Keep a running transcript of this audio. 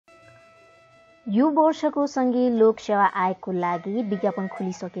यो वर्षको सँगै लोकसेवा आयोगको लागि विज्ञापन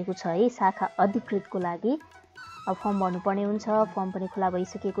खुलिसकेको छ है। शाखा अधिकृतको लागि अब फर्म भर्नुपर्ने हुन्छ। फर्म पनि खुला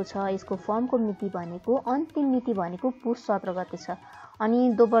भइसकेको छ। यसको फर्मको मिति भनेको अन्तिम मिति भनेको पुस 17 गते छ।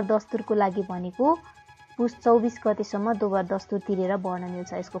 अनि दोबर दस्तुरको लागि भनेको पुस 24 गतेसम्म दोबर दस्तुर तिरेर भर्न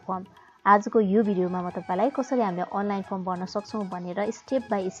मिल्छ यसको फर्म। आजको यो भिडियोमा म तपाईलाई कसरी हामीले अनलाइन फर्म भर्न सक्छौं भनेर स्टेप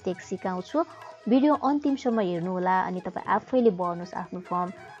बाइ स्टेप सिकाउँछु। भिडियो अन्तिमसम्म हेर्नु होला अनि तपाई आफैले भर्नुस् आफ्नो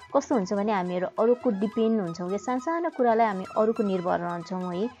फर्म। कस्तो हुन्छ भने हामीहरु अरूको डिपेन्ड हुन्छौं के सानसानो कुरालाई हामी अरूको निर्भर रहन्छौं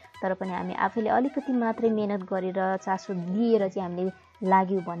है। तर पनि हामी आफैले अलिकति मात्रै मेहनत गरेर चासो दिएर चाहिँ हामीले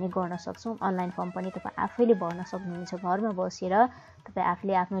लाग्यो भने गर्न सक्छौं। अनलाइन फर्म पनि तपाई आफैले भर्न सक्नुहुन्छ। घरमा बसेर तपाई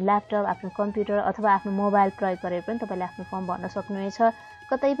आफूले आफ्नो ल्यापटप, आफ्नो कम्प्युटर अथवा आफ्नो मोबाइल प्रयोग गरेर पनि तपाईले आफ्नो फर्म भर्न सक्नुहुनेछ।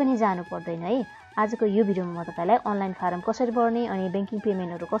 कतै पनि जानु पर्दैन है। आजको यो भिडियोमा म तपाईलाई अनलाइन फारम कसरी भर्ने अनि बैंकिङ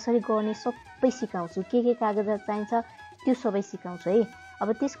पेमेन्टहरु कसरी गर्ने सबै सिकाउँछु। के कागजात चाहिन्छ त्यो सबै सिकाउँछु है।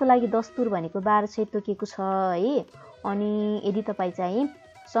 अब त्यसको लागि दस्तुर भनेको 12 सय तोकेको छ है। अनि यदि तपाई चाहिँ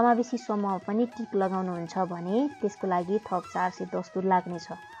समावेशी समूह पनि टिक लगाउनुहुन्छ भने त्यसको लागि थप 400 दस्तुर लाग्नेछ।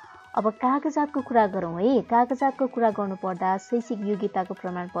 अब कागजातको कुरा गरौँ है। कागजातको कुरा गर्नुपर्दा शैक्षिक योग्यताको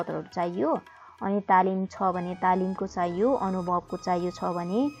प्रमाणपत्रहरु चाहियो। अनि तालिम छ भने तालिमको चाहियो, अनुभवको चाहियो छ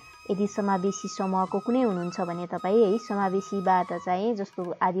भने। यदि समावेशी समूहको कुनै हुनुहुन्छ भने तपाई है समावेशीबाट चाहिँ जस्तो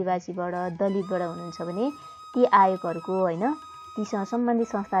आदिवासीबाट, दलितबाट हुनुहुन्छ भने ती आयोगहरुको हैन तीसँग सम्बन्धित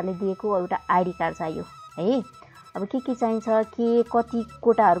संस्थाले दिएको एउटा आईडी कार्ड चाहियो है। अब के चाहिन्छ, के कति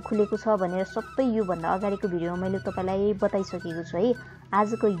कोटाहरु खुलेको छ भनेर सबै यो भन्दा अगाडिको भिडियोमा मैले तपाईलाई बताइसकेको छु है।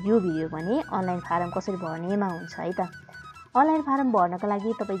 आजको यो भिडियो भने अनलाइन फारम कसरी भर्नेमा हुन्छ है त। अनलाइन फारम भर्नका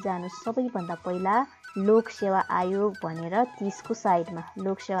लागि तपाई जानुस् सबैभन्दा पहिला लोकसेवा आयोग भनेर त्यसको साइडमा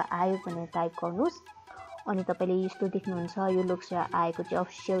लोकसेवा आयोग भनेर टाइप गर्नुस्। अनि तपाईले यस्तो देख्नुहुन्छ यो लोकसेवा आयोगको चाहिँ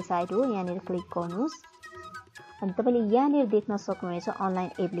अफिसियल साइट हो। यहाँनिर क्लिक गर्नुस्। अनि तपाईले यहाँनिर देख्न सक्नुहुनेछ अनलाइन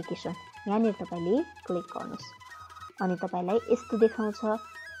एप्लिकेसन। यहाँनिर तपाईले क्लिक गर्नुस्। अनि तपाईलाई यस्तो देखाउँछ।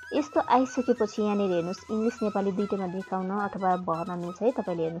 यस्तो आइसकेपछि यहाँनिर हेर्नुस् इंग्लिश नेपाली दुईटैमा देखाउन अथवा भर्न मिल्छ है।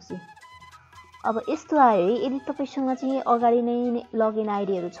 तपाईले हेर्नुस् अब यस्तो आयो है। यदि तपाईसँग चाहिँ अगाडि नै लगइन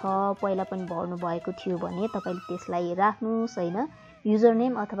आईडीहरु छ, पहिला पनि भर्नु भएको थियो भने तपाईले त्यसलाई राख्नुस् हैन। युजर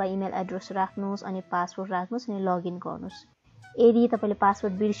नेम अथवा इमेल एड्रेस राख्नुस् अनि पासवर्ड राख्नुस् अनि लगइन गर्नुस्। यदि तपाईले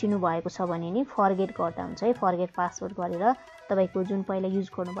पासवर्ड बिर्सिनु भएको छ भने नि फरगेट गर्दा हुन्छ है। फरगेट पासवर्ड गरेर तपाईको जुन पहिला युज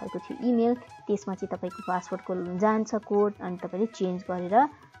गर्नु भएको थियो इमेल त्यसमा चाहिँ तपाईको पासवर्डको जान्छ कोड अनि तपाईले चेन्ज गरेर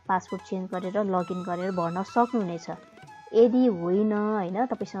पासवर्ड चेन्ज गरेर लगइन गरेर भर्न सक्नुहुनेछ। यदि होइन हैन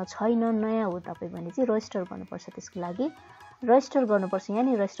तपाईसँग छैन नयाँ हो तपाई भने चाहिँ रजिस्टर गर्नुपर्छ। त्यसको लागि रजिस्टर गर्नुपर्छ।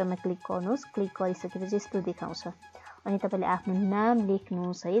 यहाँनिर रजिस्टरमा क्लिक गर्नुस्। क्लिक गरिसकेपछि यस्तो देखाउँछ। अनि तपाईले आफ्नो नाम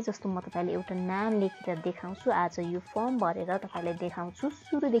लेख्नुस् है। जस्तो म तपाईलाई एउटा नाम लेखेर देखाउँछु। आज यो फर्म भरेर तपाईलाई देखाउँछु।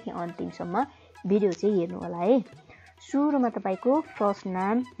 सुरुदेखि अन्तिमसम्म भिडियो चाहिँ हेर्नु होला है। सुरुमा तपाईको फर्स्ट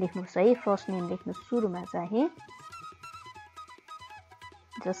नाम लेख्नुस् है। फर्स्ट नेम लेख्नु सुरुमा चाहिँ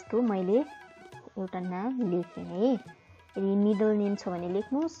जस्तो मैले एउटा नाम लेखेँ है। यदि मिडल नेम छ भने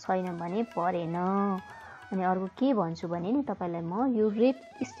लेख्नुस्, छैन भने परेन। अनि अर्को के भन्छु भने नि तपाईलाई म यो रेड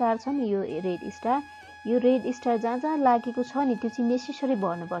स्टार छ नि यो रेड स्टार जहाँ लागेको छ नि त्यो चाहिँ नेसेसरी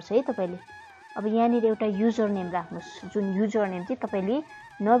भर्नुपर्छ है तपाईले। अब यहाँनिर एउटा युजर नेम राख्नुस्। जुन युजर नेम चाहिँ तपाईले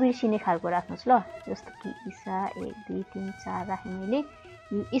नबिर्सिने खालको राख्नुस् ल। जस्तो कि ईसा 1 2 3 4 राखेँ मैले।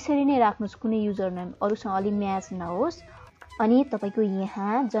 यसरी नै राख्नुस्। कुनै युजर नेम अरूसँग अलि म्याच नहोस्। अनि तपाईको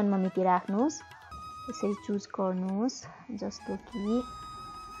यहाँ जन्म मिति राख्नुस्। यसरी चुज गर्नुस्। जस्तो कि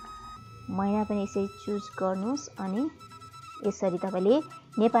महिना पनि यसरी चुज गर्नुस्। अनि यसरी तपाईले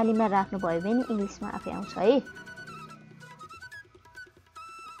नेपालीमा राख्नु भयो भने इंग्लिशमा आफै आउँछ है।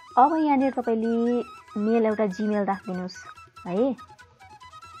 अब यहाँनिर तपाईले मेल एउटा जीमेल राख्दिनुस् है।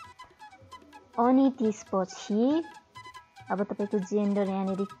 अनि त्यसपछि अब तपाईको जेन्डर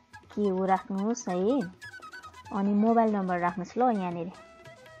यहाँनिर के हो राख्नुस् है। अनि मोबाइल नम्बर राख्नुस् ल। यहाँनिर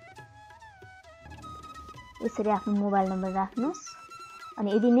यसरी आफ्नो मोबाइल नम्बर राख्नुस्।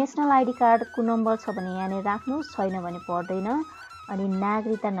 अनि यदि नेशनल आईडी कार्डको नम्बर छ भने यहाँनिर राख्नुस्, छैन भने पर्दैन। अनि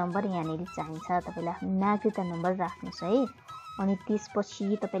नागरिकता नम्बर यहाँनिर चाहिन्छ। तपाईले आफ्नो नागरिकता नम्बर राख्नुस् है। अनि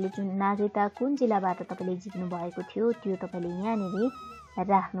त्यसपछि तपाईले जुन नागरिकता कुन जिल्लाबाट तपाईले जित्नु भएको थियो त्यो तपाईले यहाँनिर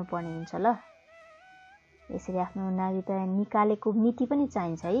राख्नु पर्ने हुन्छ ल। यसरी आफ्नो नागरिकता निकालेको मिति पनि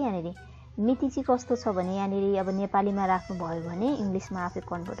चाहिन्छ है। यहाँनिर मिति चाहिँ कस्तो छ भने यहाँनिर अब नेपालीमा राख्नु भयो भने इंग्लिशमा आफै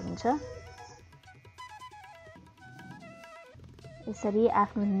कन्भर्ट हुन्छ। यसरी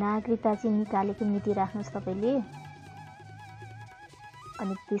आफ्नो नागरिकता चाहिँ निकालेको मिति राख्नुस् तपाईले।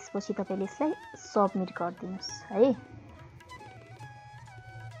 अनि त्यसपछि तपाईले यसलाई सबमिट गरिदिनुस् है।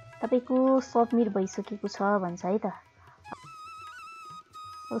 तपाईको सबमिट भइसकेको छ भन्छ है त।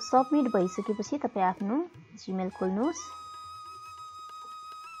 अब सबमिट भइसकेपछि तपाई आफ्नो जीमेल खोल्नुस्।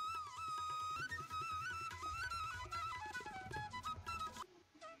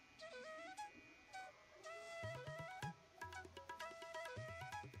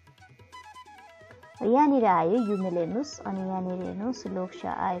 यहाँनिर आयो युमेल हेर्नुहोस् अनि यहाँनिर हेर्नुहोस्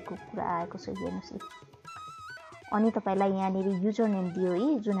लोकसेवा आएको कुरा आएको छ हेर्नुहोस्। अनि तपाईँलाई यहाँनिर युजर नेम दियो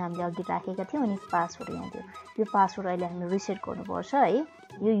है जुन हामीले अघि राखेका थियौँ अनि पासवर्ड यहाँ दियो। यो पासवर्ड अहिले हामी रिसेट गर्नुपर्छ है।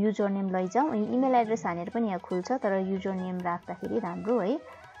 यो युजर नेम लैजाउँ अनि इमेल एड्रेस हानेर पनि यहाँ खुल्छ तर युजर नेम राख्दाखेरि राम्रो है।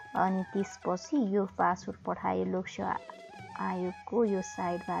 अनि त्यसपछि यो पासवर्ड पठायो लोकसेवा आयोगको यो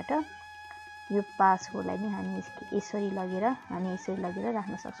साइटबाट। यो पासवर्डलाई नै हामी यसरी लगेर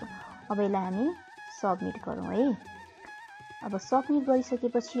राख्न सक्छौँ। अब यसलाई हामी सबमिट गरौँ है। अब सबमिट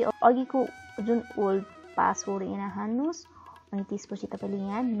गरिसकेपछि अघिको जुन ओल्ड पासवर्ड यहाँ हाल्नुहोस् अनि त्यसपछि तपाईँले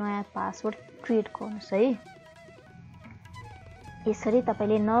यहाँ नयाँ पासवर्ड क्रिएट गर्नुहोस् है। यसरी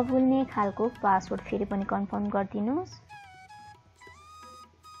तपाईँले नभुल्ने खालको पासवर्ड फेरि पनि कन्फर्म गरिदिनुहोस्।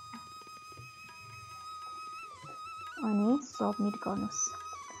 अनि सबमिट गर्नुहोस्।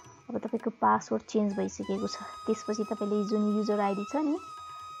 अब तपाईँको पासवर्ड चेन्ज भइसकेको छ। त्यसपछि तपाईँले जुन युजर आइडी छ नि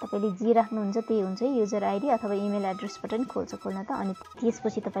तपाईँले जे राख्नुहुन्छ त्यही हुन्छ युजर आइडी अथवा इमेल एड्रेसबाट नि खोल्न त। अनि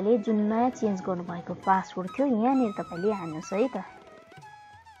त्यसपछि तपाईँले जुन नयाँ चेन्ज गर्नुभएको पासवर्ड थियो यहाँनिर तपाईँले हाल्नुहोस् है त।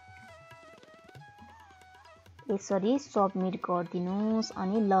 यसरी सबमिट गरिदिनुहोस्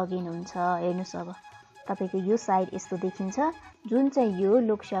अनि लगइन हुन्छ। हेर्नुहोस् अब तपाईँको यो साइट यस्तो देखिन्छ जुन चाहिँ यो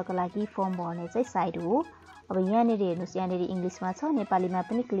लोकसेवाको लागि फर्म भर्ने चाहिँ साइट हो। अब यहाँनिर हेर्नुहोस् यहाँनिर इङ्ग्लिसमा छ नेपालीमा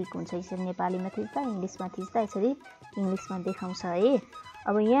पनि क्लिक हुन्छ। यसरी नेपालीमा थिच्दा इङ्ग्लिसमा थिच्दा यसरी इङ्ग्लिसमा देखाउँछ है।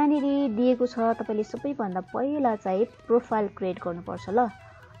 अब यहाँनिर दिएको छ तपाईँले सबैभन्दा पहिला चाहिँ प्रोफाइल क्रिएट गर्नुपर्छ ल।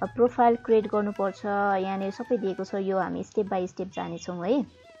 अब प्रोफाइल क्रिएट गर्नुपर्छ यहाँनिर सबै दिएको छ। यो हामी स्टेप बाई स्टेप जानेछौँ है।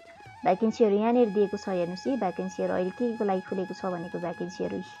 भ्याकेन्सीहरू यहाँनिर दिएको छ हेर्नुहोस् है। भ्याकेन्सीहरू अहिले के लागि खुलेको छ भनेको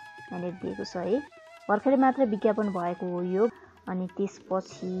भ्याकेन्सीहरू यहाँनिर दिएको छ है। भर्खरै मात्र विज्ञापन भएको हो यो। अनि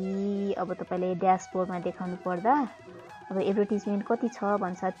त्यसपछि अब तपाईँले ड्यासबोर्डमा देखाउनु पर्दा अब एडभर्टिजमेन्ट कति छ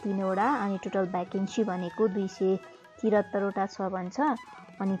भन्छ 3वटा अनि टोटल भ्याकेन्सी भनेको 273वटा छ भन्छ।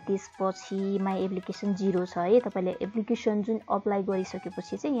 अनि त्यसपछि माई एप्लिकेसन 0 छ है। तपाईँले एप्लिकेसन जुन अप्लाई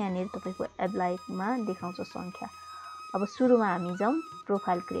गरिसकेपछि चाहिँ यहाँनिर तपाईँको एप्लाईमा देखाउँछ सङ्ख्या। अब सुरुमा हामी जाउँ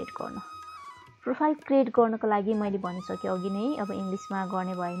प्रोफाइल क्रिएट गर्न। प्रोफाइल क्रिएट गर्नको लागि मैले भनिसकेँ अघि नै अब इङ्ग्लिसमा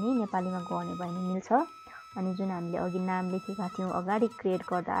गर्ने भए नि नेपालीमा गर्ने भए नि मिल्छ। अनि जुन हामीले अघि नाम लेखेका थियौँ अगाडि क्रिएट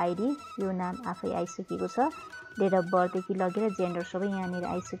गर्दा आइडी यो नाम आफै आइसकेको छ। डेट अफ बर्थदेखि लगेर जेन्डर सबै यहाँनिर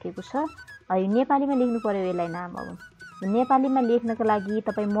आइसकेको छ। नेपालीमा लेख्नु पर्यो यसलाई नाम। अब नेपालीमा लेख्नको लागि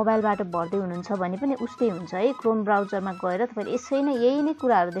तपाईँ मोबाइलबाट भर्दै हुनुहुन्छ भने पनि उस्तै हुन्छ है। क्रोम ब्राउजरमा गएर तपाईँले यसै नै यही नै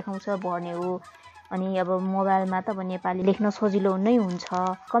कुराहरू देखाउँछ भर्ने हो। अनि अब मोबाइलमा त अब नेपाली लेख्न सजिलो नै हुन्छ।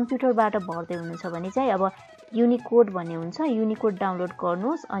 कम्प्युटरबाट भर्दै हुनुहुन्छ भने चाहिँ अब युनिकोड भन्ने हुन्छ युनिकोड डाउनलोड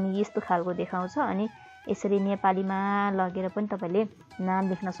गर्नुहोस् अनि यस्तो खालको देखाउँछ। अनि यसरी नेपालीमा लगेर पनि तपाईँले नाम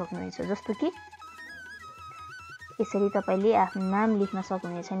लेख्न सक्नुहुनेछ। जस्तो कि यसरी तपाईँले आफ्नो नाम लेख्न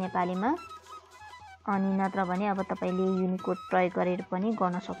सक्नुहुनेछ नेपालीमा। अनि नत्र भने अब तपाईँले युनिकोड प्रयोग गरेर पनि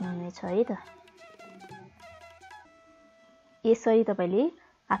गर्न सक्नुहुनेछ है त। यसरी तपाईँले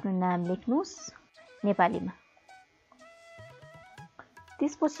आफ्नो नाम लेख्नुहोस् नेपालीमा।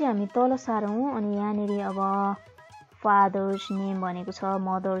 त्यसपछि हामी तल सारौँ अनि यहाँनिर अब फादर्स नेम भनेको छ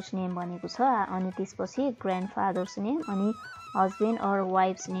मदर्स नेम भनेको छ। अनि त्यसपछि ग्रान्डफादर्स नेम अनि हस्बेन्ड अर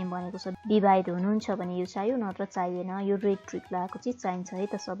वाइफ्स नेम भनेको छ। विवाहित हुनुहुन्छ भने यो चाहियो नत्र चाहिएन। यो रेड ट्रिक लगाएको चाहिँ चाहिन्छ है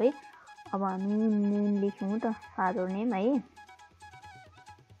त सबै। अब हामी नेम लेख्यौँ त फादर नेम है।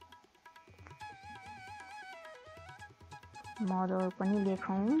 मदर पनि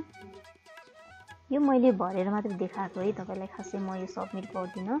लेखौँ। यो मैले भरेर मात्र देखाएको है तपाईँलाई खासै म यो सबमिट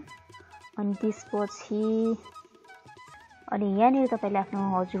गर्दिनँ। अनि त्यसपछि अनि यहाँनिर तपाईँले आफ्नो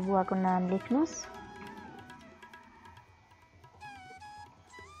हजुरबुवाको नाम लेख्नुहोस्।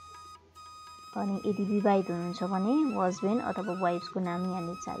 अनि यदि विवाहित हुनुहुन्छ भने हस्बेन्ड अथवा वाइफ्सको नाम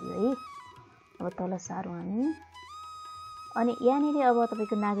यहाँनिर चाहियो है। अब तल सारौँ हामी। अनि यहाँनिर अब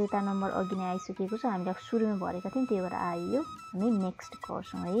तपाईँको नागरिकता नम्बर अघि नै आइसकेको छ। हामीले सुरुमा भरेका थियौँ त्यही भएर आयो। हामी नेक्स्ट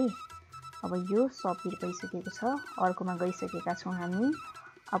गर्छौँ है। अब यो सबमिट भइसकेको छ। अर्कोमा गइसकेका छौँ हामी।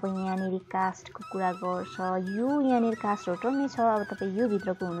 अब यहाँनिर कास्टको कुरा गर्छ। यो यहाँनिर कास्ट होटल नै छ। अब तपाईँ यो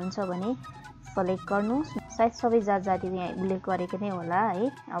भित्रको हुनुहुन्छ भने सेलेक्ट गर्नुहोस्। सायद सबै जात जातिको यहाँ उल्लेख गरेको नै होला है।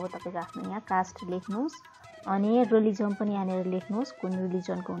 अब तपाईँको आफ्नो यहाँ कास्ट लेख्नुहोस्। अनि रिलिजन पनि यहाँनिर लेख्नुहोस् कुन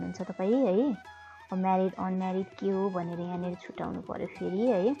रिलिजनको हुनुहुन्छ तपाईँ है। अब म्यारिड अनम्यारिड के हो भनेर यहाँनिर छुट्याउनु पर्यो फेरि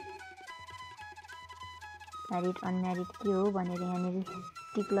है। म्यारिड अनम्यारिड के हो भनेर यहाँनिर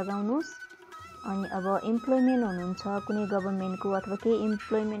टिक लगाउनुहोस्। अनि अब इम्प्लोइमेन्ट हुनुहुन्छ कुनै गभर्मेन्टको अथवा केही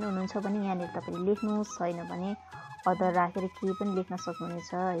इम्प्लोइमेन्ट हुनुहुन्छ भने यहाँनिर तपाईँले लेख्नुहोस्। छैन भने अदर राखेर केही पनि लेख्न सक्नुहुनेछ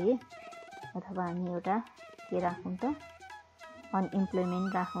है। अथवा हामी एउटा के राखौँ त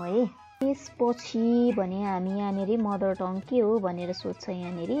अनइम्प्लोइमेन्ट राखौँ है। त्यसपछि भने हामी यहाँनिर मदर टङ के हो भनेर सोध्छ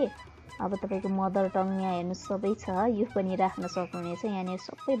यहाँनिर। अब तपाईँको मदर टङ यहाँ हेर्नु सबै छ, यो पनि राख्न सक्नुहुनेछ। यहाँनिर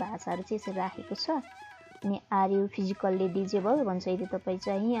सबै भाषाहरू चाहिँ यसरी राखेको छ। अनि आर यु फिजिकल्ली डिजेबल भन्छ, यदि तपाईँ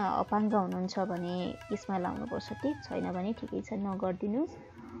चाहिँ अपाङ्ग हुनुहुन्छ भने यसमा लाउनुपर्छ, ठिक छैन भने ठिकै छ नगरिदिनुहोस्।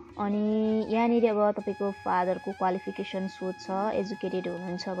 अनि यहाँनिर अब तपाईँको फादरको क्वालिफिकेसन सोध्छ, एजुकेटेड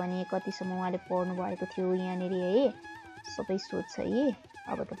हुनुहुन्छ भने कतिसम्म उहाँले पढ्नु भएको थियो यहाँनिर है सबै सोध्छ है।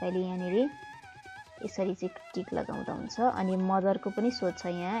 अब तपाईँले यहाँनिर यसरी चाहिँ टिक लगाउँदा हुन्छ। अनि मदरको पनि सोध्छ,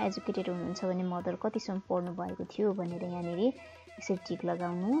 यहाँ एजुकेटेड हुनुहुन्छ भने मदर कतिसम्म पढ्नु भएको थियो भनेर यहाँनिर यसरी टिक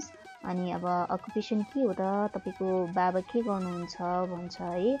लगाउनुहोस्। अनि अब अकुपेसन के हो त, तपाईँको बाबा के गर्नुहुन्छ भन्छ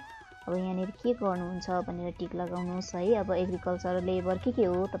है। अब यहाँनिर के गर्नुहुन्छ भनेर टिक लगाउनुहोस् है। अब एग्रिकल्चर लेबर के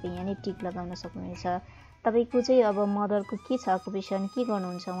हो तपाईँ यहाँनिर टिक लगाउन सक्नुहुनेछ। तपाईँको चाहिँ अब मदरको के छ अकुपेसन, के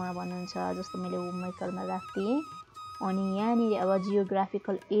गर्नुहुन्छ उहाँ भन्नुहुन्छ, जस्तो मैले होम मेकरमा राख्दिएँ। अनि यहाँनिर अब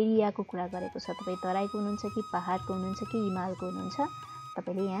जियोग्राफिकल एरियाको कुरा गरेको छ, तपाईँ तराईको हुनुहुन्छ कि पहाडको हुनुहुन्छ कि हिमालको हुनुहुन्छ,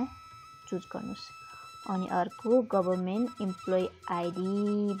 तपाईँले यहाँ चुज गर्नुहोस्। अनि अर्को गभर्मेन्ट इम्प्लोइ आइडी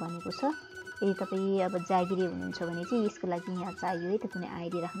भनेको छ। यदि तपाईँ अब जागिरे हुनुहुन्छ भने चाहिँ यसको लागि यहाँ चाहियो है, त कुनै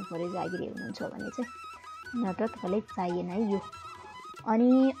आइडी राख्नु पऱ्यो जागिरे हुनुहुन्छ भने चाहिँ, नत्र तपाईँलाई चाहिएन है यो।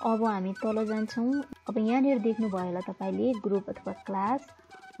 अनि अब हामी तल जान्छौँ। अब यहाँनिर देख्नुभयो होला तपाईँले ग्रुप अथवा क्लास।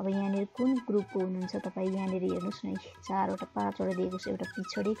 अब यहाँनिर कुन ग्रुपको हुनुहुन्छ तपाईँ यहाँनिर हेर्नुहोस् न, 4वटा 5वटा दिएको छ। एउटा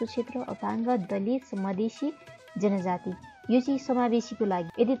पिछडिएको क्षेत्र, अपाङ्ग, दलित, मधेसी, जनजाति, यो चाहिँ समावेशीको लागि।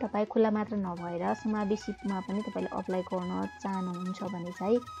 यदि तपाईँ खुला मात्र नभएर समावेशीमा पनि तपाईँले अप्लाई गर्न चाहनुहुन्छ भने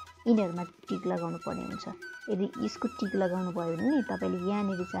चाहिँ यिनीहरूमा टिक लगाउनु पर्ने हुन्छ। यदि यसको टिक लगाउनु भयो भने नि तपाईँले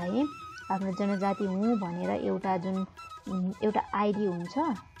यहाँनिर चाहिँ आफ्नो जनजाति हुँ भनेर एउटा आइडी हुन्छ,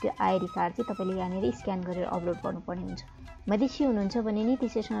 त्यो आइडी कार्ड चाहिँ तपाईँले यहाँनिर स्क्यान गरेर अपलोड गर्नुपर्ने हुन्छ। मधेसी हुनुहुन्छ भने नि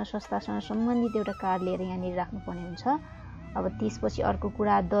त्यसैसँग संस्थासँग सम्बन्धित एउटा कार्ड लिएर यहाँनिर राख्नुपर्ने हुन्छ। अब त्यसपछि अर्को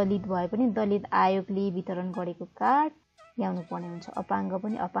कुरा, दलित भए पनि दलित आयोगले वितरण गरेको कार्ड ल्याउनु पर्ने हुन्छ। अपाङ्ग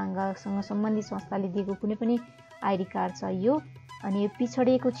पनि अपाङ्गसँग सम्बन्धित संस्थाले दिएको कुनै पनि आइडी कार्ड चाहियो। अनि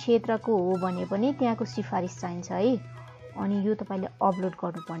पिछडिएको क्षेत्रको हो भने पनि त्यहाँको सिफारिस चाहिन्छ है। अनि यो तपाईँले अपलोड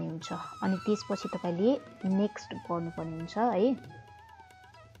गर्नुपर्ने हुन्छ। अनि त्यसपछि तपाईँले नेक्स्ट गर्नुपर्ने हुन्छ है।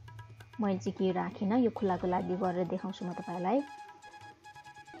 मैले चाहिँ के राखिनँ, यो खुलाको लागि गरेर देखाउँछु म तपाईँलाई।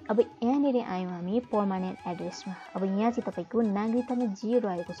 अब यहाँनिर आयौँ हामी पर्मानेन्ट एड्रेसमा। अब यहाँ चाहिँ तपाईँको नागरिकतामा जे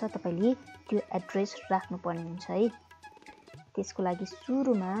रहेको छ तपाईँले त्यो एड्रेस राख्नुपर्ने हुन्छ है। त्यसको लागि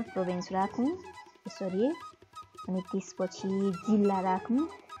सुरुमा प्रोभिन्स राखौँ यसरी, अनि त्यसपछि जिल्ला राखौँ।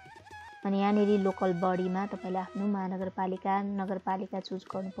 अनि यहाँनिर लोकल बडीमा तपाईँले आफ्नो महानगरपालिका नगरपालिका चुज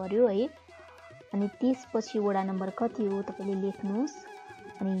गर्नु पर्यो है। अनि त्यसपछि वडा नम्बर कति हो तपाईँले लेख्नुहोस्।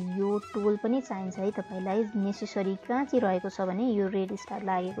 अनि यो टोल पनि चाहिन्छ है तपाईँलाई, नेसेसरी कहाँ चाहिँ रहेको छ भने यो रेड स्टार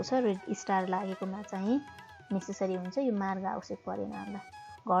लागेको छ, रेड स्टार लागेकोमा चाहिँ नेसेसरी हुन्छ। यो मार्ग आवश्यक परेन हामीलाई,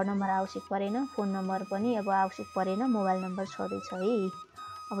 घर नम्बर आवश्यक परेन, फोन नम्बर पनि अब आवश्यक परेन, मोबाइल नम्बर छँदैछ है।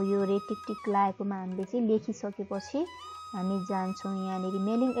 अब यो रेड टिक टिक लागेकोमा हामीले चाहिँ लेखिसकेपछि हामी जान्छौँ यहाँनिर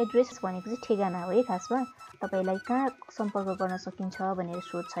मेलिङ एड्रेस भनेको चाहिँ ठेगाना हो है खासमा। तपाईँलाई कहाँ सम्पर्क गर्न सकिन्छ भनेर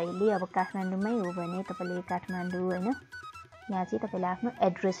सोध्छ यसले। अब काठमाडौँमै हो भने तपाईँले काठमाडौँ होइन, यहाँ चाहिँ तपाईँले आफ्नो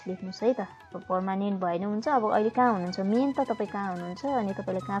एड्रेस लेख्नुहोस् है त। अब पर्मानेन्ट भएन हुन्छ। अब अहिले कहाँ हुनुहुन्छ, मेन त तपाईँ कहाँ हुनुहुन्छ अनि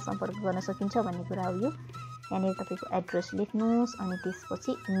तपाईँले कहाँ सम्पर्क गर्न सकिन्छ भन्ने कुरा हो यो। यहाँनिर तपाईँको एड्रेस लेख्नुहोस् अनि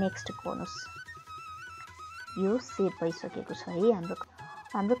त्यसपछि नेक्स्ट गर्नुहोस्। यो सेभ भइसकेको छ है।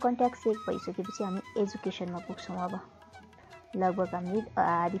 हाम्रो कन्ट्याक्ट सेभ भइसकेपछि हामी एजुकेसनमा पुग्छौँ। अब लगभग हामीले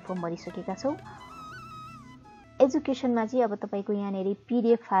आधी फर्म भरिसकेका छौँ। एजुकेसनमा चाहिँ अब तपाईँको यहाँनिर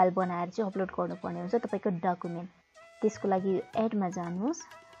पिडिएफ फाइल बनाएर चाहिँ अपलोड गर्नुपर्ने हुन्छ तपाईँको डकुमेन्ट। त्यसको लागि एडमा जानुहोस्।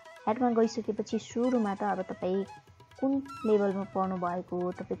 एडमा गइसकेपछि सुरुमा त अब तपाईँ कुन लेभलमा पढ्नु भएको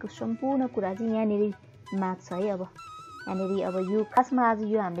हो तपाईँको सम्पूर्ण कुरा चाहिँ यहाँनिर माग्छ है। अब यहाँनिर अब यो खासमा आज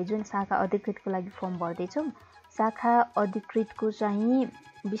यो हामीले जुन शाखा अधिकृतको लागि फर्म भर्दैछौँ, शाखा अधिकृतको चाहिँ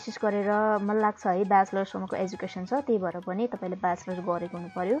विशेष गरेर मलाई लाग्छ है ब्याचलरसम्मको एजुकेसन छ, त्यही भएर पनि तपाईँले ब्याचलर गरेको हुनु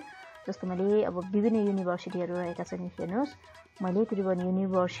पर्यो। जस्तो मैले अब विभिन्न युनिभर्सिटीहरू रहेका छन्, हेर्नुहोस् मैले त्रिभुवन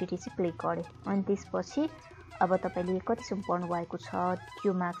युनिभर्सिटी चाहिँ क्लिक गरेँ। अनि त्यसपछि अब तपाईँले कतिसम्म पढ्नु भएको छ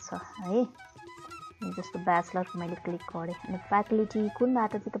त्यो माग्छ है। जस्तो ब्याचलरको मैले क्लिक गरेँ। अनि फ्याकल्टी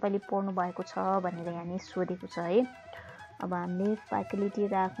कुनबाट चाहिँ तपाईँले पढ्नु भएको छ भनेर यहाँनिर सोधेको छ है। अब हामीले फ्याकल्टी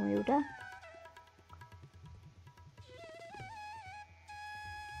राखौँ एउटा।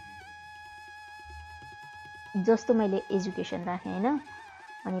 जस्तो मैले एजुकेसन राखेँ होइन।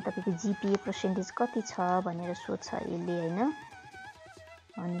 अनि तपाईँको जिपिए पर्सेन्टेज कति छ भनेर सोध्छ यसले होइन।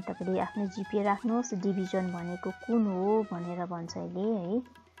 अनि तपाईँले आफ्नो जिपिए राख्नुहोस्। डिभिजन भनेको कुन हो भनेर भन्छ यसले है।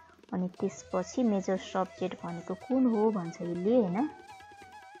 अनि त्यसपछि मेजर सब्जेक्ट भनेको कुन हो भन्छ यसले होइन।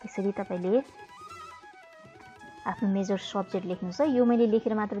 त्यसरी तपाईँले आफ्नो मेजर सब्जेक्ट लेख्नुहोस् है। यो मैले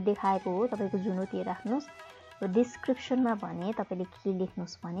लेखेर मात्र देखाएको हो, तपाईँको जुन हो त्यो राख्नुहोस्। डिस्क्रिप्सनमा भने तपाईले के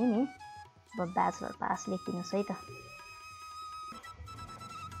लेख्नुस् भने नि अब ब्याचलर पास लेखिदिनुस् है त।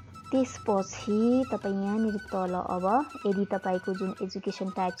 त्यसपछि तपाई यहाँनिर तल अब यदि तपाईको जुन एजुकेसन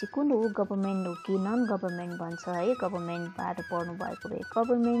टाइप चाहिँ कुन हो, गभर्नमेन्ट हो कि नन गभर्नमेन्ट भन्छ है। गभर्नमेन्टबाट पढ्नु भएको भए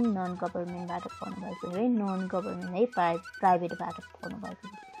गभर्नमेन्ट, नन गभर्नमेन्टबाट पढ्नु भएको भए नन गभर्नमेन्ट है, प्राइभेटबाट पढ्नु भएको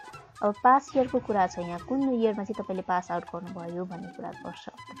भए। अब पास इयरको कुरा छ यहाँ, कुन इयरमा चाहिँ तपाईले पास आउट गर्नुभयो भन्ने कुरा पर्छ।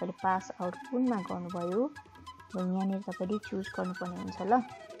 तपाईले पास आउट कुनमा गर्नुभयो यहाँनिर तपाईले चुज गर्नुपर्ने हुन्छ ल।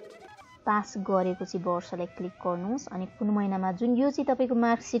 पास गरेको चाहिँ वर्षलाई क्लिक गर्नुहोस् अनि कुन महिनामा, जुन यो चाहिँ तपाईको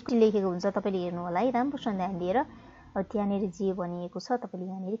मार्कसिट लेखेको हुन्छ तपाईले हेर्नु होला है राम्रोसँग ध्यान दिएर। अब त्यहाँनिर जे भनिएको छ तपाईले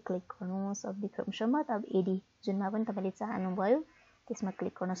यहाँनिर क्लिक गर्नुहोस्। अब विक्रमसम्म अब एडी जुनमा पनि तपाईले चाहनुभयो त्यसमा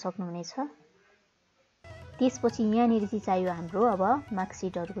क्लिक गर्न सक्नुहुनेछ। त्यसपछि यहाँनिर चाहिँ चाहियो हाम्रो अब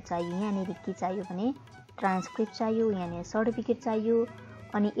मार्कसिटहरुको चाहियो। यहाँनिर के चाहियो भने ट्रान्सक्रिप्ट चाहियो, यहाँनिर सर्टिफिकेट चाहियो।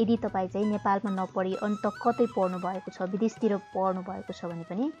 अनि यदि तपाई चाहिँ नेपालमा नपढी अन्त कतै पढ्नु भएको छ, विदेशतिर पढ्नु भएको छ भने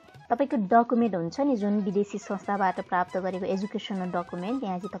पनि तपाईको डकुमेन्ट हुन्छ नि जुन विदेशी संस्थाबाट प्राप्त गरेको एजुकेसनल डकुमेन्ट,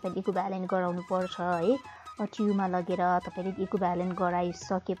 यहाँ चाहिँ तपाईले इक्विभ्यालेन्ट गराउनु पर्छ है। ट्युमा लगेर तपाईले इक्विभ्यालेन्ट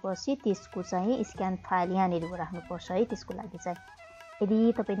गराइसकेपछि त्यसको चाहिँ स्क्यान फाइल यहाँनिर राख्नुपर्छ है। त्यसको लागि चाहिँ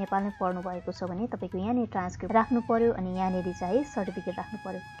यदि तपाई नेपालमै पढ्नु भएको छ भने तपाईको यहाँनिर ट्रान्सक्रिप्ट राख्नु पर्यो अनि यहाँनिर चाहिँ सर्टिफिकेट राख्नु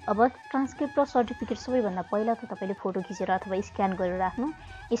पर्यो। अब ट्रान्सक्रिप्ट र सर्टिफिकेट सबैभन्दा पहिला त तपाईले फोटो खिचेर अथवा स्क्यान गरेर राख्नु।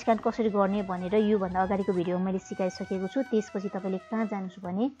 स्क्यान कसरी गर्ने भनेर यो भन्दा अगाडिको भिडियोमा मैले सिकाइसकेको छु। त्यसपछि तपाईले कहाँ जानुस्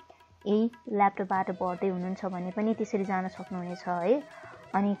भने यही ल्यापटपबाट भर्दै हुनुहुन्छ भने पनि त्यसरी जान सक्नुहुनेछ है।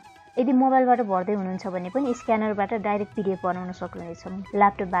 अनि यदि मोबाइलबाट भर्दै हुनुहुन्छ भने पनि स्क्यानरबाट डाइरेक्ट पीडीएफ बनाउन सक्नुहुनेछ।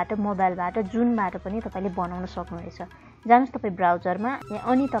 ल्यापटपबाट, मोबाइलबाट, जुनबाट पनि तपाईले बनाउन सक्नुहुनेछ। जानुस् तपाई ब्राउजरमा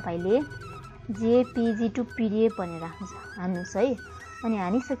अनि तपाईले जेपीजी टु पीडीएफ भनेर हान्नुस् है। अनि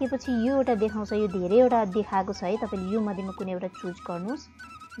हानिसकेपछि यो एउटा देखाउँछ, यो धेरैवटा देखाएको छ है। तपाईले यो मध्येमा कुनै एउटा चुज गर्नुस्,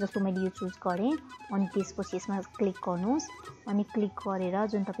 जस्तो मैले यो चुज गरेँ। अनि त्यसपछि यसमा क्लिक गर्नुस् अनि क्लिक गरेर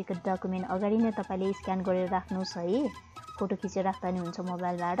जुन तपाईको डकुमेन्ट अगाडि नै तपाईले स्क्यान गरेर राख्नुस् है। फोटो खिचेर राख्दा नि हुन्छ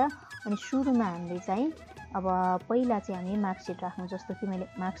मोबाइलबाट। अनि सुरुमा हामीले चाहिँ अब पहिला चाहिँ हामी मार्कसिट राख्नु, जस्तो कि मैले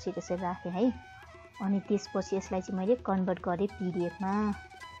मार्कसिट यसरी राखेँ है। अनि त्यसपछि यसलाई चाहिँ मैले कन्भर्ट गरेँ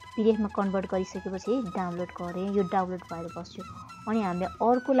पीडीएफमा कन्भर्ट गरिसकेपछि डाउनलोड गरेँ। यो डाउनलोड भएर बस्यो। अनि हामीले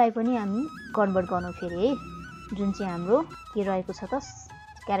अर्कोलाई पनि हामी कन्भर्ट गर्नु फेरि है, जुन चाहिँ हाम्रो के रहेको छ त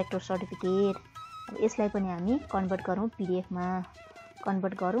क्यारेक्टर सर्टिफिकेट। अब यसलाई पनि हामी कन्भर्ट गरौँ पीडीएफमा,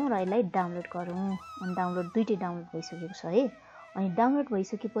 कन्भर्ट गरौँ र यसलाई डाउनलोड गरौँ। अनि डाउनलोड दुईटै डाउनलोड भइसकेको छ है। अनि डाउनलोड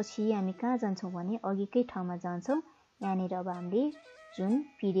भइसकेपछि हामी कहाँ जान्छौँ भने अघिकै ठाउँमा जान्छौँ। यहाँनिर अब हामीले जुन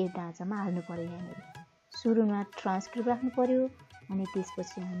पीडीएफ ढाँचामा हाल्नु पर्यो। यहाँनिर सुरुमा ट्रान्सक्रिप्ट राख्नु पर्यो अनि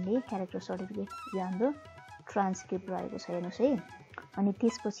त्यसपछि हामीले क्यारेक्टर सर्टिफिकेट, यो हाम्रो ट्रान्सक्रिप्ट रहेको छ हेर्नुहोस् है। अनि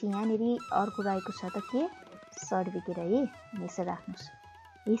त्यसपछि यहाँनिर अर्को रहेको छ त के सर्टिफिकेट है। यसरी राख्नुहोस्।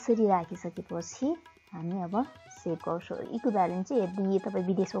 यसरी राखिसकेपछि हामी अब सेभ गर्छौँ। इक्विभ्यालेन्ट चाहिँ यदि तपाईँ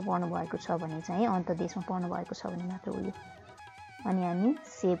विदेशमा पढ्नु भएको छ भने चाहिँ, अन्त देशमा पढ्नु भएको छ भने मात्र उयो। अनि हामी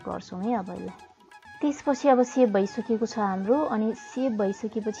सेभ गर्छौँ है अब यसलाई। त्यसपछि अब सेभ भइसकेको छ हाम्रो। अनि सेभ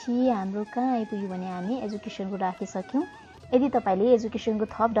भइसकेपछि हाम्रो कहाँ आइपुग्यो भने हामी एजुकेसनको राखिसक्यौँ। यदि तपाईले एजुकेसनको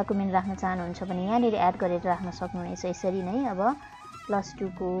थप डकुमेन्ट राख्न चाहनुहुन्छ भने यहाँनिर एड गरेर राख्न सक्नुहुनेछ यसरी नै। अब +2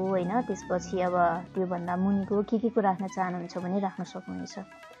 को हैन, त्यसपछि अब त्योभन्दा मुनिको के को राख्न चाहनुहुन्छ भने राख्न सक्नुहुनेछ।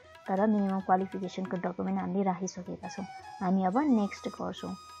 तर मिनिमम क्वालिफिकेसनको डकुमेन्ट हामीले राखिसकेका छौँ। हामी अब नेक्स्ट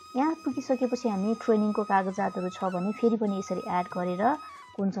गर्छौँ। यहाँ पुगिसकेपछि हामी ट्रेनिङको कागजातहरू छ भने फेरि पनि यसरी एड गरेर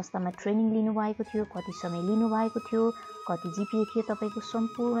कुन संस्थामा ट्रेनिङ लिनुभएको थियो, कति समय लिनुभएको थियो, कति जीपीए थियो तपाईको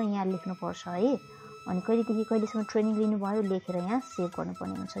सम्पूर्ण यहाँ लेख्नुपर्छ है। अनि कहिलेदेखि कहिलेसम्म ट्रेनिङ लिनुभयो लेखेर यहाँ सेभ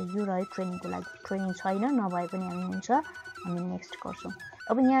गर्नुपर्ने हुन्छ। यो रह्यो ट्रेनिङको लागि। ट्रेनिङ छैन नभए पनि हामी हुन्छ, हामी नेक्स्ट गर्छौँ।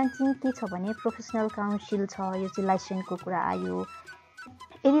 अब यहाँ चाहिँ के छ भने प्रोफेसनल काउन्सिल छ, यो चाहिँ लाइसेन्सको कुरा आयो।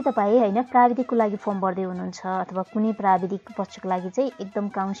 यदि तपाईँ हैन प्राविधिकको लागि फर्म भर्दै हुनुहुन्छ अथवा कुनै प्राविधिक पक्षको लागि चाहिँ एकदम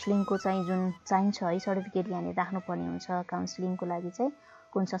काउन्सिलिङको चाहिँ जुन चाहिन्छ है सर्टिफिकेट यहाँनिर राख्नुपर्ने हुन्छ। काउन्सिलिङको लागि चाहिँ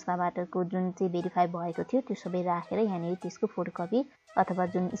कुन संस्थाबाटको जुन चाहिँ भेरिफाई भएको थियो त्यो सबै राखेर यहाँनिर त्यसको फोटोकपी अथवा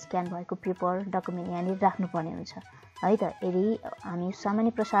जुन स्क्यान भएको पेपर डकुमेन्ट यहाँनिर राख्नुपर्ने हुन्छ है त। यदि हामी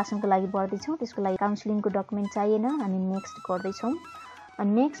सामान्य प्रशासनको लागि भर्दैछौँ त्यसको लागि काउन्सिलिङको डकुमेन्ट चाहिएन, हामी नेक्स्ट गर्दैछौँ।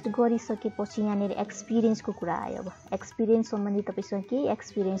 अनि नेक्स्ट गरिसकेपछि यहाँनिर एक्सपिरियन्सको कुरा आयो। अब एक्सपिरियन्स सम्बन्धी तपाईसँग के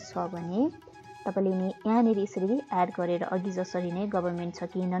एक्सपिरियन्स छ भने तपाईले यहाँनिर यसरी एड गरेर अघि जसरी नै गभर्नमेन्ट छ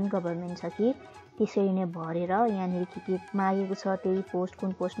कि नन गभर्नमेन्ट छ कि त्यसरी नै भरेर यहाँनिर के मागेको छ त्यही पोस्ट,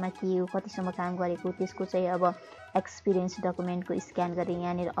 कुन पोस्टमा के हो, कतिसम्म काम गरेको, त्यसको चाहिँ अब एक्सपिरियन्स डकुमेन्टको स्क्यान गरेर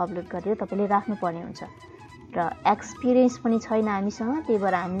यहाँनिर अपलोड गरेर तपाईले राख्नुपर्ने हुन्छ। र एक्सपिरियन्स पनि छैन हामीसँग, त्यही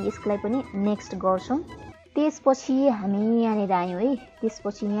भएर हामी यसलाई पनि नेक्स्ट गर्छौँ। त्यसपछि हामी यहाँनिर आयौँ है।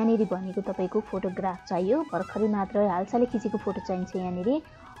 त्यसपछि यहाँनिर भनेको तपाईको फोटोग्राफ चाहियो, भर्खरै मात्र हालसालै खिचेको फोटो चाहिन्छ यहाँनिर।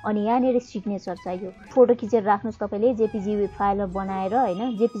 अनि यहाँनिर सिग्नेचर चाहियो। फोटो खिचेर राख्नुहोस् तपाईँले जेपीजी फाइलमा बनाएर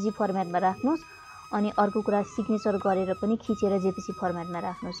होइन जेपीजी फर्मेटमा राख्नुहोस्। अनि अर्को कुरा सिग्नेचर गरेर पनि खिचेर जेपीसी फर्मेटमा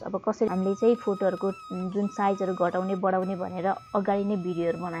राख्नुहोस्। अब कसरी हामीले चाहिँ फोटोहरूको जुन साइजहरू घटाउने बढाउने भनेर अगाडि नै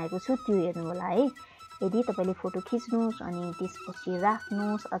भिडियोहरू बनाएको छु त्यो हेर्नु होला है। यदि तपाईँले फोटो खिच्नुहोस् अनि त्यसपछि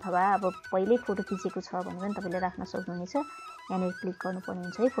राख्नुहोस् अथवा अब पहिल्यै फोटो खिचेको छ भने पनि तपाईँले राख्न सक्नुहुनेछ। यहाँनिर क्लिक गर्नुपर्ने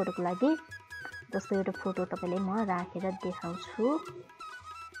हुन्छ है फोटोको लागि। जस्तो एउटा फोटो तपाईँले म राखेर देखाउँछु।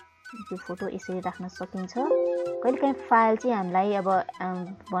 यो फोटो यसरी राख्न सकिन्छ। कहिलेकाहीँ फाइल चाहिँ हामीलाई अब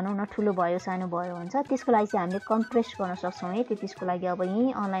भनौँ न ठुलो भयो सानो भयो हुन्छ, त्यसको लागि चाहिँ हामीले कम्प्रेस गर्न सक्छौँ है। त्यसको लागि अब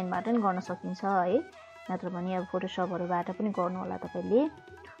यहीँ अनलाइनबाट पनि गर्न सकिन्छ है, नत्र भने अब फोटोसपहरूबाट पनि गर्नु होला तपाईँले।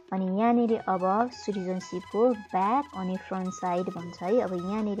 अनि यहाँनिर अब सिटिजनसिपको ब्याक अनि फ्रन्ट साइड भन्छ है। अब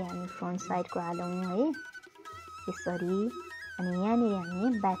यहाँनिर हामी फ्रन्ट साइडको हालौँ है यसरी, अनि यहाँनिर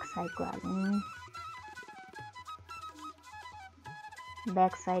हामी ब्याक साइडको हालौँ।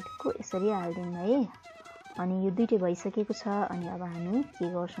 ब्याक साइडको यसरी हालिदिउँ है। अनि यो दुइटै भइसकेको छ। अनि अब हामी के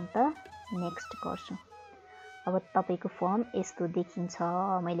गर्छौँ त नेक्स्ट गर्छौँ। अब तपाईँको फर्म यस्तो देखिन्छ,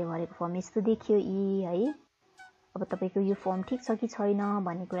 मैले भरेको फर्म यस्तो देखियो यी है। अब तपाईँको यो फर्म ठिक छ कि छैन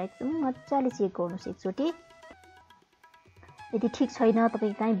भन्ने कुरा एकदम मजाले चेक गर्नुहोस् एकचोटि। यदि ठिक छैन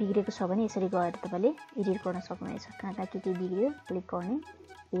तपाईँको कहीँ बिग्रेको छ भने यसरी गएर तपाईँले एडिट गर्न सक्नुहुनेछ। कहाँ कहाँ के बिग्रियो क्लिक गर्ने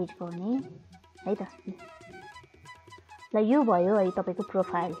एडिट गर्ने है त। ल यो भयो है तपाईँको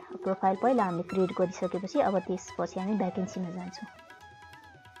प्रोफाइल। प्रोफाइल पहिला हामीले क्रिएट गरिसकेपछि अब त्यसपछि हामी भ्याकेन्सीमा जान्छौँ।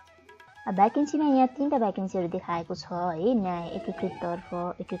 भ्याकेन्सीमा यहाँ 3टा भ्याकेन्सीहरू देखाएको छ है। न्याय एकीकृत तर्फ,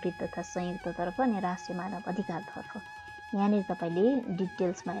 एकीकृत तथा संयुक्त तर्फ अनि राष्ट्रिय मानव अधिकार तर्फ। यहाँनिर तपाईँले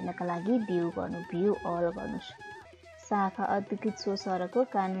डिटेल्समा हेर्नका लागि भ्यू अल गर्नुहोस्। शाखा अधिकृत सो सरको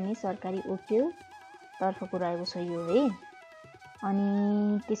कानुनी सरकारी वकिल तर्फको रहेको छ यो है।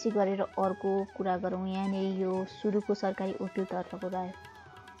 अनि त्यसै गरेर अर्को कुरा गरौँ, यहाँनिर यो सुरुको सरकारी वकिल तर्फको रह्यो।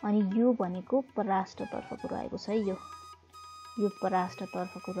 अनि यो भनेको परराष्ट्र तर्फको रहेको छ है। यो परराष्ट्र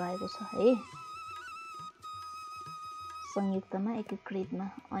तर्फको रहेको छ है संयुक्तमा एकीकृतमा।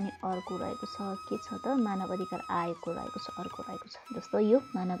 अनि अर्को रहेको छ के छ त मानव अधिकार आयोगको रहेको छ, अर्को रहेको छ। जस्तो यो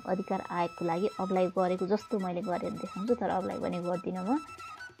मानव अधिकार आयोगको लागि अप्लाई गरेको जस्तो मैले गरेर देखाउँछु, तर अप्लाई भने गर्दिनँ म।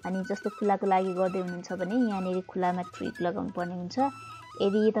 अनि जस्तो खुलाको लागि गर्दै हुनुहुन्छ भने यहाँनिर खुलामा ट्रिक लगाउनु पर्ने हुन्छ।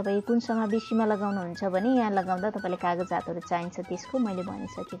 यदि तपाईँ कुन समावेशीमा लगाउनुहुन्छ भने यहाँ लगाउँदा तपाईँले कागजातहरू चाहिन्छ त्यसको मैले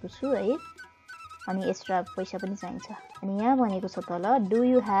भनिसकेको छु है। अनि एक्स्ट्रा पैसा पनि चाहिन्छ। अनि यहाँ भनेको छ तल do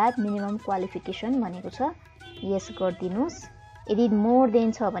you have minimum qualification भनेको छ, यस गरिदिनुहोस्। यदि मोर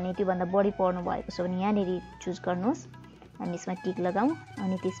देन छ भने त्योभन्दा बढी पढ्नु भएको छ भने यहाँनिर चुज गर्नुहोस्। हामी यसमा टिक लगाऊँ।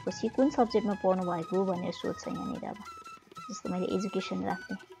 अनि त्यसपछि कुन सब्जेक्टमा पढ्नु भएको भनेर सोध्छ यहाँनिर। अब जस्तो मैले एजुकेसन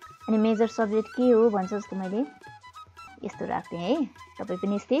राख्थेँ। अनि मेजर सब्जेक्ट के हो भन्छ, जस्तो मैले यस्तो राख्थेँ है। तपाईँ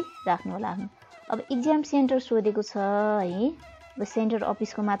पनि यस्तै राख्नु होला आफ्नो। अब इक्जाम सेन्टर सोधेको छ है। अब सेन्टर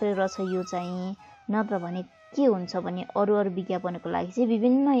अफिसको मात्रै रहेछ यो चाहिँ, नत्र भने के हुन्छ भने अरू विज्ञापनको लागि चाहिँ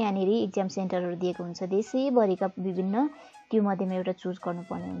विभिन्न यहाँनिर इक्जाम सेन्टरहरू दिएको हुन्छ देशैभरिका विभिन्न, त्यो मध्येमा एउटा चुज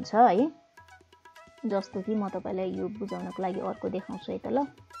गर्नुपर्ने हुन्छ है। जस्तो कि म तपाईँलाई यो बुझाउनको लागि अर्को देखाउँछु है त ल।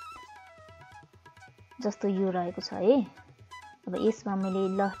 जस्तो यो रहेको छ है। अब यसमा मैले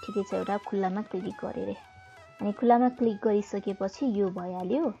ल ठिकै छ एउटा खुल्लामा क्लिक गरेँ रे। अनि खुल्लामा क्लिक गरिसकेपछि यो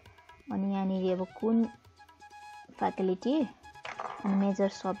भइहाल्यो। अनि यहाँनिर अब कुन फ्याकल्टी अनि मेजर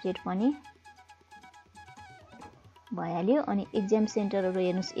सब्जेक्ट पनि भइहाल्यो। अनि इक्जाम सेन्टरहरू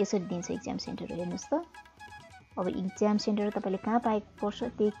हेर्नुहोस् यसरी दिन्छ इक्जाम सेन्टरहरू हेर्नुहोस् त। अब इक्जाम सेन्टर तपाईँले कहाँ पाएको पर्छ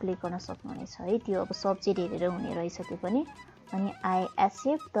त्यही क्लिक गर्न सक्नुहुनेछ है। त्यो अब सब्जेक्ट हेरेर हुने रहेछ त्यो पनि। अनि I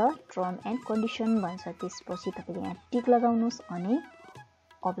accept the term and condition भन्छ। त्यसपछि तपाईँले यहाँ टिक लगाउनुहोस् अनि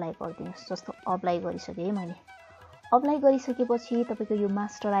अप्लाई गरिदिनुहोस्। जस्तो अप्लाई गरिसकेँ है मैले। अप्लाई गरिसकेपछि तपाईँको यो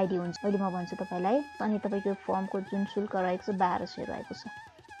मास्टर आइडी हुन्छ। अहिले म भन्छु तपाईँलाई। अनि तपाईँको फर्मको जुन शुल्क रहेको छ 1200 रहेको छ।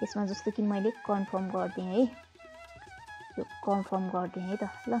 यसमा जस्तो कि मैले कन्फर्म गरिदिएँ है। यो कन्फर्म गरिदिएँ है त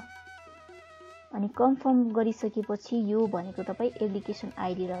ल। अनि कन्फर्म गरिसकेपछि यो भनेको तपाईँ एप्लिकेसन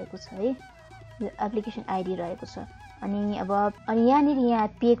आइडी रहेको छ है। यो एप्लिकेसन आइडी रहेको छ। अनि यहाँनिर यहाँ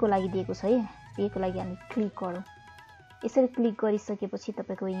पेको लागि दिएको छ है। पेको लागि हामी क्लिक गरौँ। यसरी क्लिक गरिसकेपछि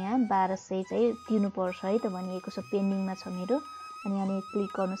तपाईँको यहाँ 1200 चाहिँ तिर्नुपर्छ है त भनिएको छ। पेन्डिङमा छ मेरो। अनि यहाँनिर क्लिक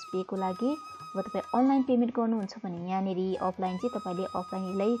गर्नुहोस् पेको लागि। अब तपाईँ अनलाइन पेमेन्ट गर्नुहुन्छ भने यहाँनिर अफलाइन चाहिँ तपाईँले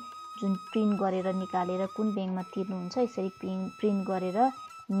अफलाइनलाई जुन प्रिन्ट गरेर निकालेर कुन ब्याङ्कमा तिर्नुहुन्छ यसरी प्रिन्ट गरेर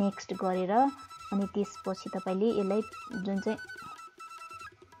नेक्स्ट गरेर अनि त्यसपछि तपाईँले यसलाई जुन चाहिँ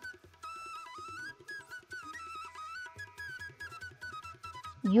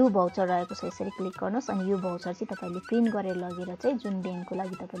यो भाउचर रहेको छ यसरी क्लिक गर्नुहोस्। अनि यो भाउचर चाहिँ तपाईँले प्रिन्ट गरेर लगेर चाहिँ जुन ब्याङ्कको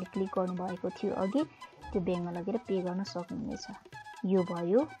लागि तपाईँले क्लिक गर्नुभएको थियो अघि त्यो ब्याङ्कमा लगेर पे गर्न सक्नुहुनेछ। यो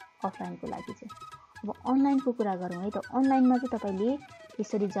भयो अफलाइनको लागि चाहिँ। अब अनलाइनको कुरा गरौँ है त। अनलाइनमा चाहिँ तपाईँले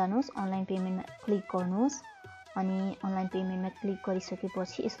त्यसरी जानुहोस्, अनलाइन पेमेन्टमा क्लिक गर्नुहोस्। अनि अनलाइन पेमेन्टमा क्लिक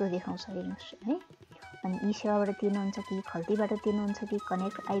गरिसकेपछि यस्तो देखाउँछ हेर्नुहोस् है। अनि ई सेवाबाट तिर्नुहुन्छ कि खल्तीबाट तिर्नुहुन्छ कि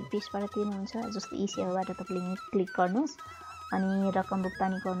कनेक्ट आइपिएसबाट तिर्नुहुन्छ। जस्तो ई सेवाबाट तपाईँले क्लिक गर्नुहोस् अनि रकम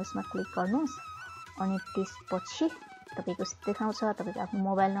भुक्तानी गर्नुहोस्मा क्लिक गर्नुहोस्। अनि त्यसपछि तपाईँको देखाउँछ, तपाईँको आफ्नो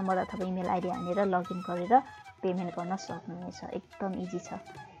मोबाइल नम्बर अथवा इमेल आइडी हालेर लगइन गरेर पेमेन्ट गर्न सक्नुहुनेछ। एकदम इजी छ।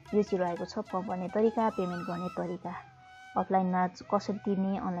 यो चाहिँ रहेको छ फर्म भर्ने तरिका, पेमेन्ट गर्ने तरिका। अफलाइनमा कसरी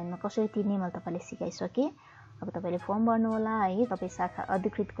तिर्ने, अनलाइनमा कसरी तिर्ने मैले तपाईँलाई सिकाइसकेँ। अब तपाईँले फर्म भर्नु होला है। तपाईँ शाखा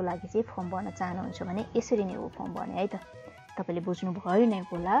अधिकृतको लागि चाहिँ फर्म भर्न चाहनुहुन्छ भने यसरी नै हो फर्म भर्ने है त। तपाईँले बुझ्नुभयो नै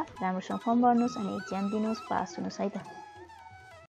होला। राम्रोसँग फर्म भर्नुहोस् अनि एक्जाम दिनुहोस्, पास हुनुहोस् है त।